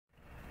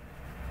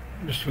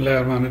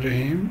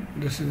Bismillahirrahmanirrahim.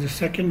 This is the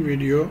second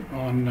video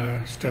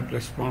on step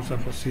response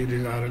of a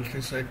series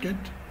RLC circuit,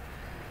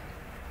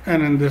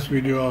 and in this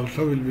video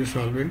also we'll be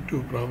solving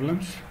two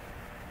problems.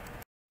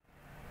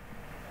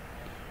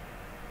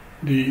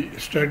 The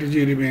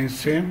strategy remains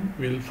same.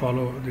 We'll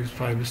follow these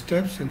 5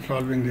 steps in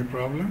solving the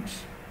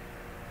problems.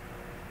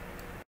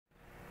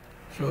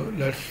 So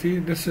let's see,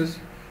 this is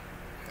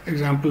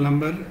example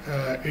number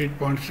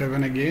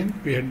 8.7 again.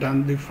 We had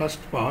done the first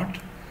part.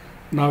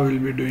 Now we'll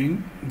be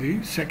doing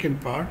the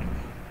second part.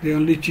 The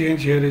only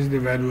change here is the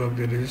value of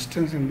the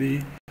resistance. In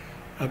the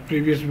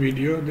previous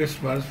video this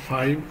was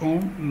 5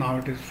 ohm, now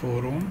it is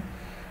 4 ohm.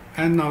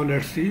 And now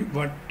let's see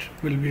what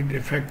will be the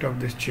effect of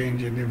this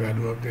change in the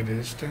value of the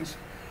resistance.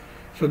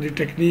 So the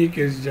technique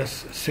is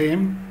just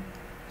same.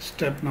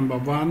 Step number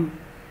 1,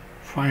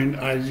 find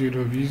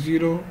I0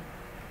 V0.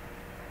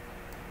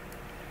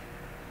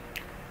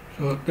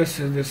 So this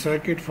is the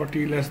circuit for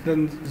t less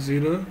than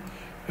 0.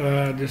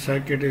 The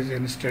circuit is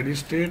in steady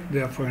state,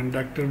 therefore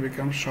inductor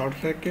becomes short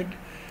circuit,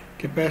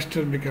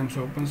 capacitor becomes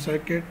open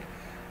circuit,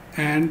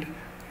 and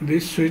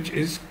this switch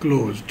is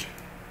closed.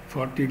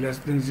 For t less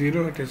than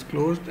 0 it is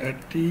closed,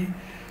 at t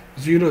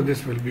 0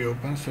 this will be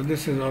open. So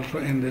this is also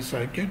in the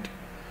circuit.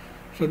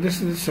 So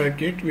this is the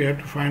circuit. We have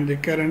to find the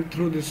current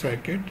through the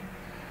circuit.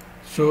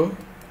 So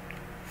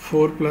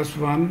 4 plus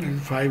 1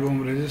 is 5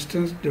 ohm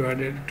resistance,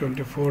 divided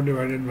 24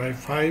 divided by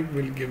 5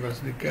 will give us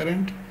the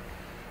current.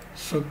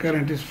 So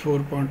current is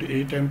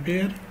 4.8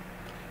 ampere.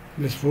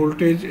 This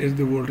voltage is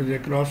the voltage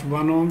across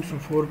 1 ohm. So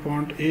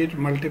 4.8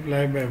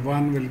 multiplied by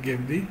 1 will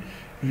give the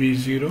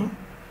V0.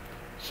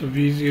 So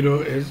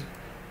V0 is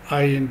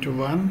I into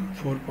 1,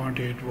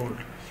 4.8 volt.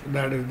 So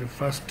that is the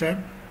first step.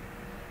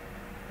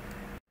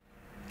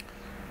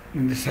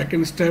 In the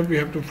second step we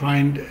have to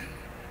find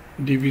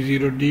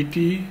dV0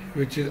 dt,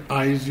 which is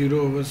I0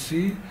 over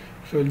C.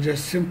 So we'll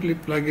just simply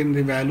plug in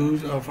the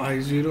values of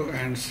I0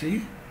 and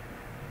C.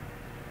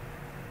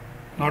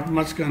 Not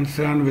much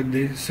concern with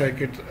the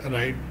circuit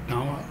right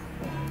now.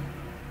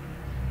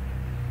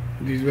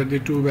 These were the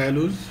two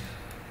values.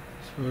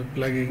 So we're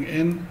plugging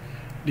in.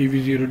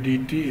 dV0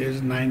 dt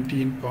is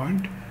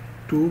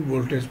 19.2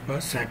 voltage per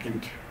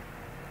second.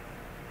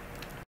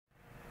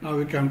 Now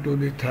we come to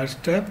the third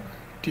step,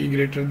 t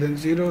greater than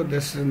 0.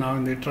 This is now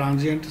in the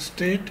transient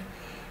state.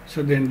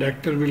 So the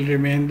inductor will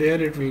remain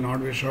there. It will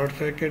not be short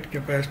circuit.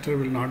 Capacitor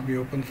will not be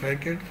open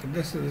circuit. So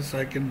this is the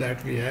circuit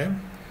that we have.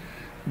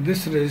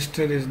 This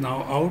resistor is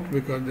now out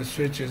because the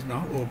switch is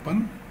now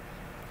open.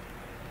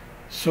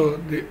 So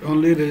the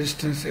only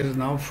resistance is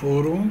now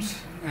 4 ohms,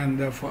 and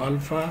therefore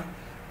alpha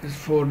is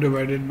 4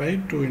 divided by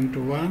 2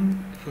 into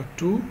 1, so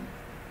 2,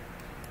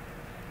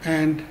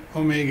 and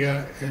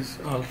omega is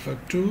also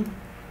 2.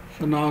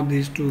 So now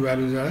these two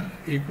values are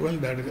equal,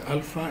 that is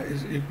alpha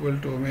is equal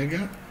to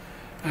omega,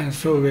 and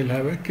so we'll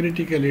have a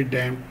critically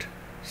damped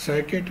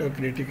circuit or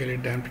critically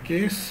damped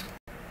case.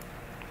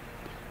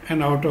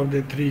 And out of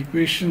the 3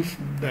 equations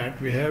that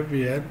we have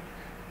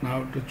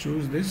now to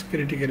choose this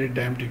critically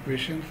damped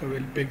equation. So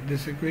we'll pick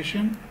this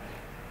equation.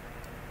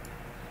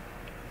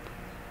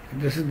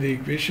 This is the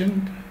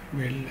equation.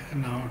 We'll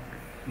now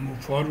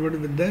move forward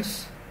with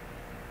this.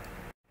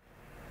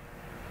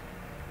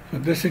 So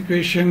this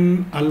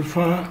equation,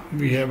 alpha,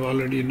 we have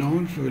already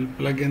known. So we'll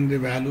plug in the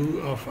value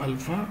of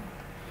alpha.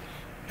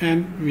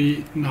 And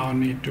we now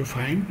need to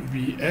find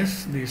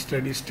Vs, the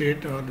steady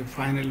state or the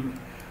final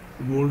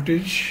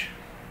voltage.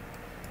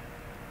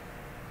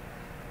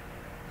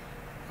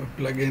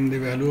 Plug in the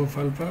value of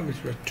alpha,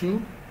 which was 2.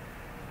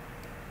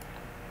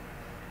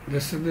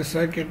 This is the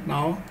circuit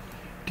now,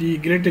 t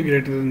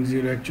greater than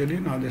 0 actually.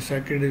 Now the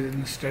circuit is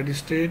in steady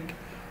state,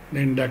 the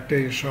inductor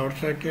is short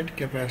circuit,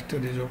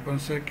 capacitor is open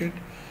circuit.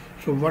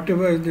 So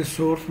whatever is the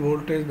source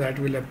voltage that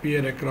will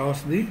appear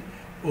across the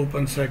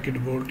open circuit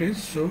voltage.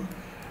 So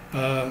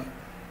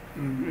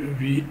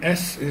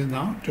Vs is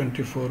now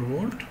 24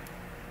 volt.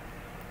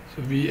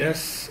 So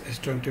Vs is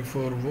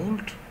 24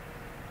 volt.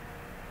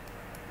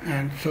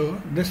 And so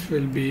this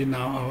will be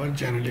now our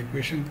general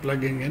equation,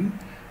 plugging in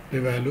the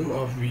value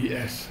of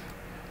Vs.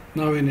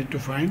 Now we need to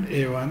find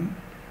A1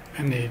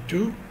 and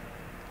A2.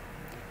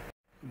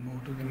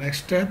 Move to the next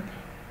step.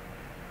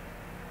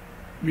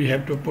 We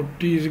have to put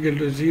t is equal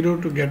to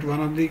 0 to get one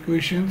of the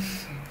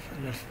equations. So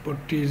let's put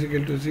t is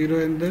equal to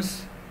 0 in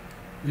this.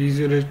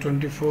 V0 is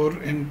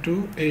 24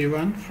 into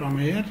A1 from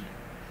here.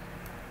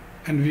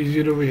 And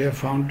V0 we have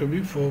found to be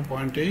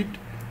 4.8.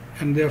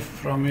 And therefore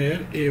from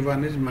here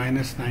A1 is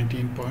minus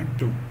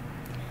 19.2.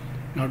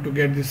 Now to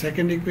get the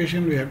second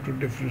equation we have to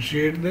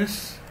differentiate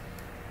this.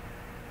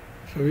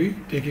 So we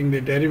taking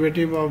the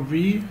derivative of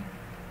V,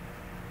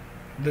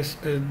 this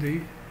is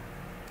the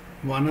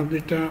one of the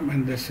term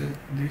and this is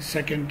the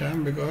second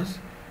term, because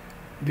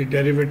the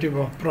derivative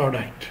of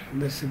product,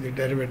 this is the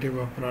derivative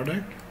of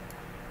product,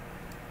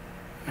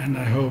 and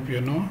I hope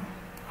you know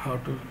how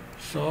to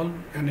solve.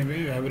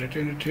 Anyway, I have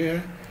written it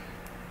here,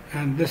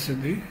 and this is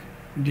the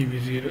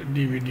dV0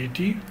 dV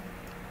dt.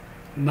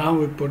 Now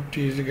we put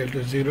t is equal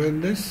to 0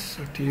 in this.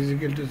 So t is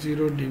equal to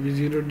 0,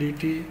 dV0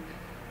 dt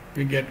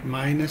we get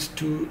minus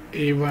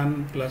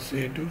 2a1 plus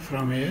a2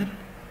 from here.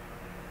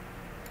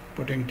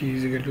 Putting t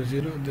is equal to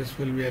 0, this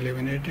will be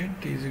eliminated,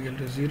 t is equal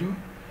to 0,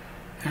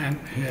 and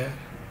here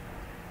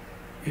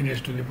e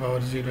raised to the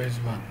power 0 is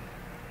 1.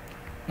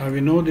 Now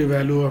we know the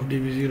value of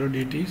dv0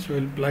 dt, so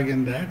we'll plug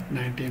in that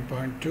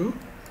 19.2.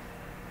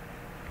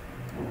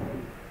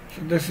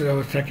 So this is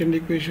our second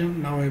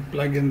equation. Now we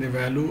plug in the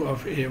value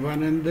of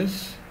a1 in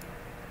this,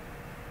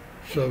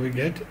 so we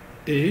get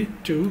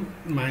a2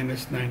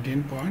 minus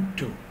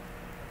 19.2.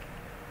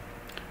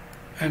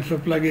 And so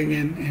plugging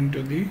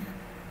into the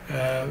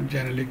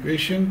general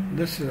equation,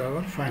 this is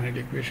our final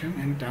equation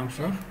in terms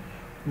of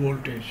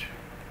voltage.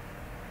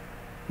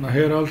 Now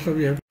here also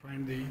we have to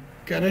find the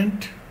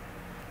current.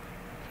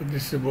 So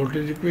this is the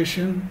voltage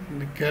equation.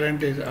 The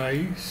current is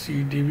I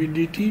C dV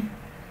dt.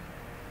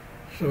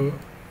 So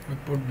we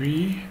put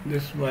V,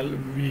 this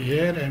V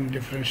here, and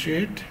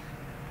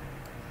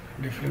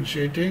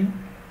differentiating,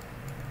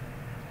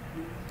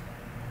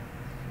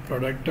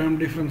 product term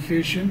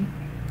differentiation,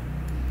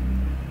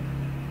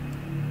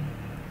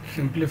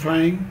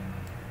 simplifying.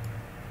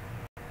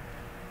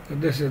 So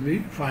this is the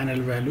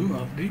final value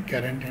of the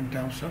current in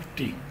terms of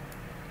T.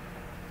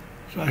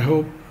 So I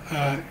hope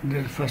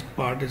the first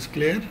part is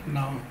clear.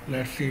 Now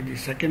let's see the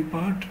second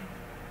part.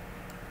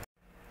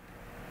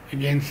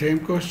 Again same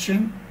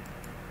question.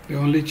 The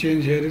only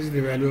change here is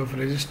the value of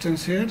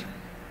resistance here.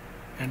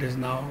 It is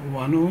now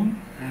 1 ohm,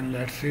 and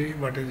let's see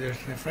what is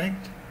its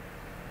effect.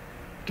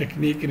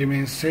 Technique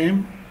remains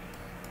same.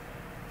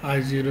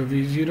 I0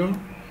 V0.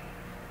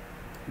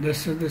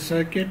 This is the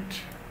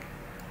circuit.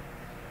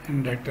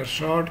 Inductor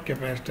short,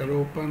 capacitor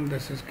open.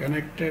 This is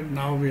connected.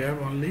 Now we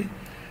have only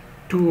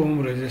 2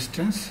 ohm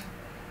resistance.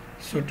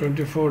 So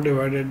 24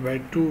 divided by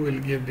 2 will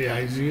give the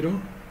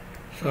I0.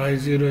 So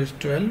I0 is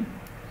 12.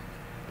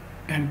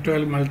 And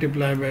 12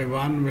 multiplied by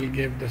 1 will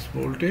give this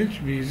voltage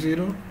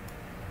V0.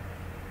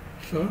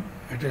 So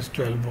it is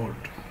 12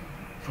 volt.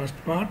 First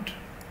part.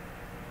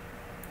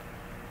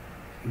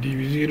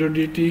 dV0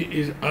 dt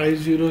is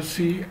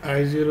I0C.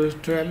 I0 is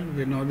 12.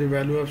 We know the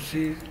value of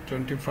C is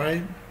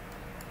 25.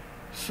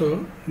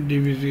 So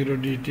dV0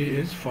 dt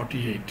is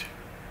 48.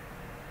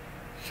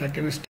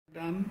 Second step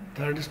done.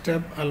 Third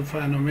step, alpha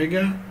and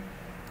omega.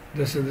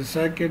 This is the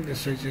circuit. The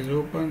switch is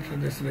open. So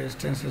this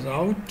resistance is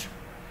out.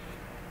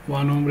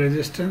 1 ohm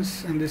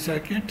resistance in the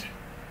circuit.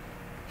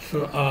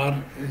 So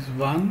R is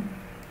 1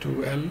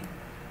 to L.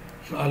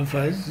 So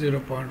alpha is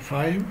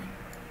 0.5.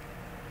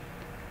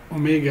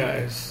 Omega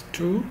is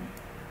 2.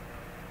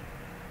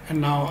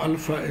 And now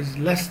alpha is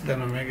less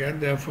than omega.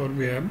 Therefore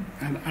we have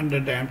an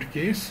underdamped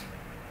case.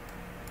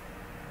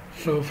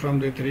 So from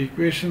the three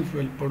equations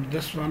we'll put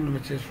this one,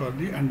 which is for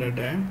the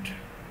underdamped.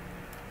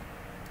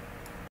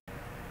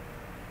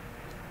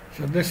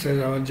 So this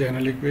is our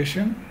general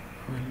equation.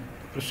 We'll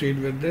proceed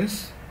with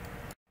this.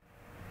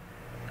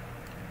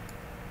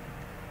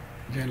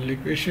 General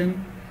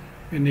equation,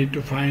 we need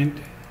to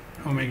find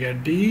omega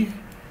d,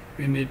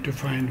 we need to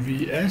find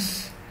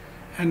Vs,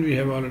 and we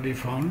have already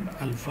found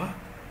alpha.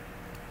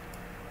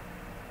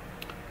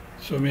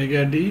 So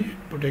omega d,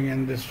 putting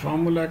in this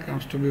formula,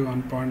 comes to be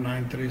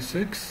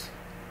 1.936.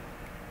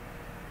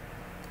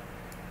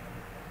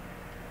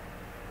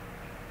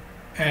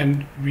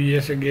 And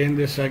Vs, again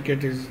the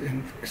circuit is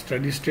in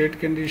steady state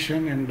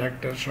condition,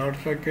 inductor short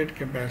circuit,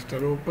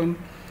 capacitor open.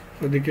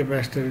 So the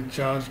capacitor is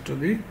charged to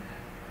the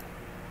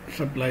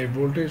supply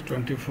voltage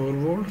 24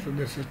 volts. So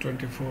this is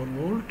 24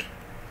 volt.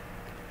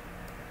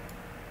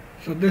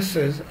 So this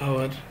is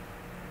our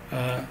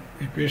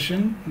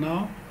equation.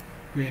 Now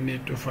we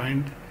need to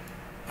find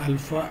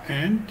alpha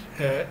and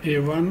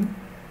A1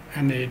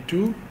 and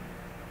A2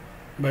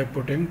 by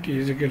putting t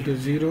is equal to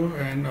 0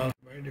 and also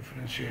by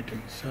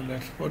differentiating. So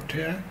let's put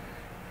here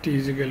t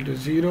is equal to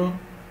 0.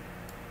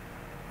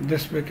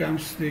 This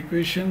becomes the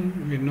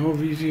equation. We know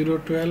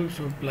V0 12,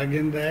 so plug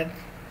in that.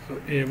 So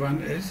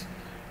A1 is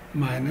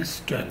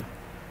minus 12.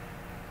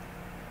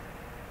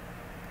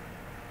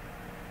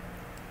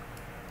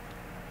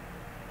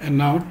 And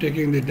now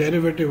taking the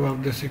derivative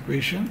of this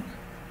equation.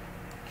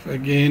 So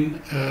again,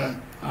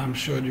 I'm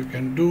sure you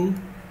can do.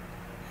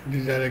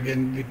 These are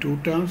again the two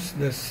terms.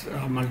 This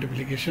are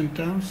multiplication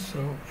terms.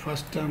 So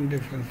first term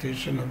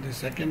differentiation of the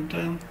second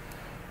term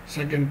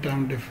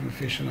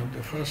differentiation of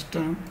the first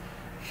term.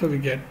 So we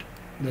get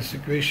this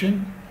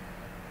equation.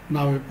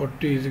 Now we put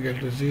t is equal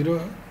to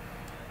 0.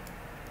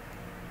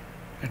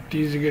 At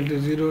t is equal to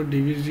 0,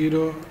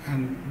 dv0,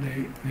 and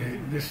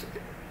this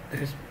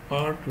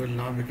part will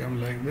now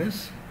become like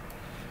this.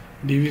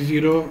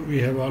 dv0 we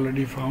have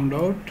already found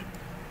out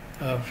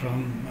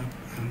from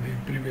the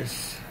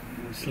previous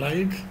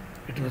slides.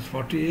 It was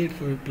 48,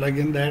 so we plug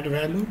in that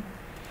value.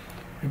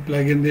 We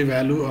plug in the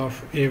value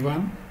of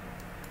A1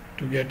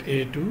 to get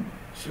A2.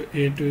 So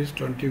A2 is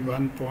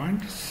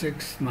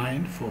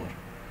 21.694.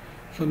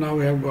 So now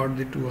we have got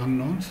the two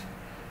unknowns.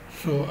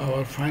 So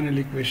our final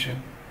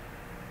equation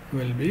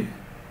will be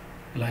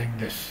like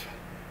this.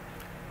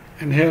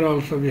 And here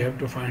also we have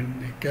to find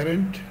the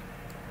current.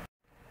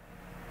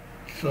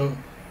 So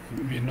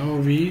we know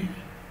V,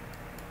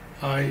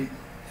 I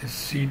is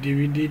c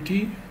dv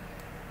dt,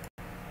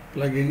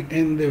 plugging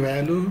in the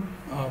value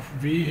of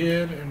v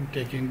here and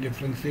taking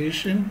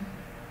differentiation,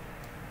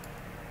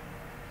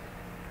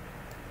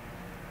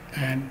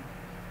 and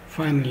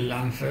final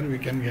answer we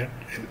can get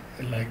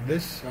like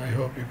this. I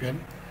hope you can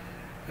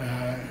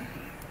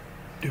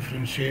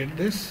differentiate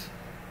this,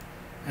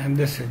 and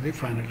this is the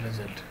final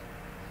result.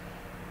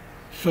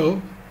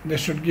 So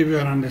this should give you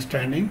an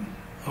understanding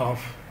of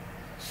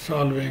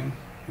solving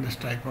this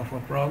type of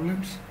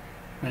problems.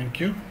 Thank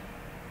you.